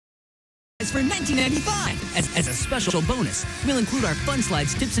for $19.95. As a special bonus, we'll include our Fun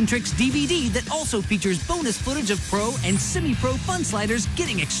Slides Tips and Tricks DVD that also features bonus footage of pro and semi-pro fun sliders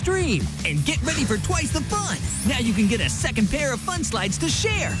getting extreme. And get ready for twice the fun. Now you can get a second pair of fun slides to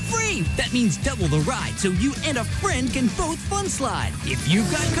share, free. That means double the ride, so you and a friend can both fun slide. If you've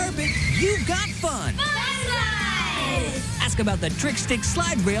got carpet, you've got fun. Fun Slides! Ask about the Trick Stick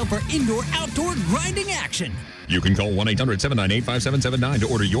Slide Rail for indoor-outdoor grinding action. You can call 1-800-798-5779 to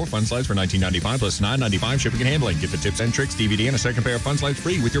order your Fun Slides for $19.95 plus $9.95 shipping and handling. Get the Tips and Tricks DVD and a second pair of Fun Slides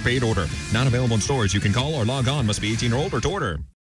free with your paid order. Not available in stores. You can call or log on. Must be 18 or older to order.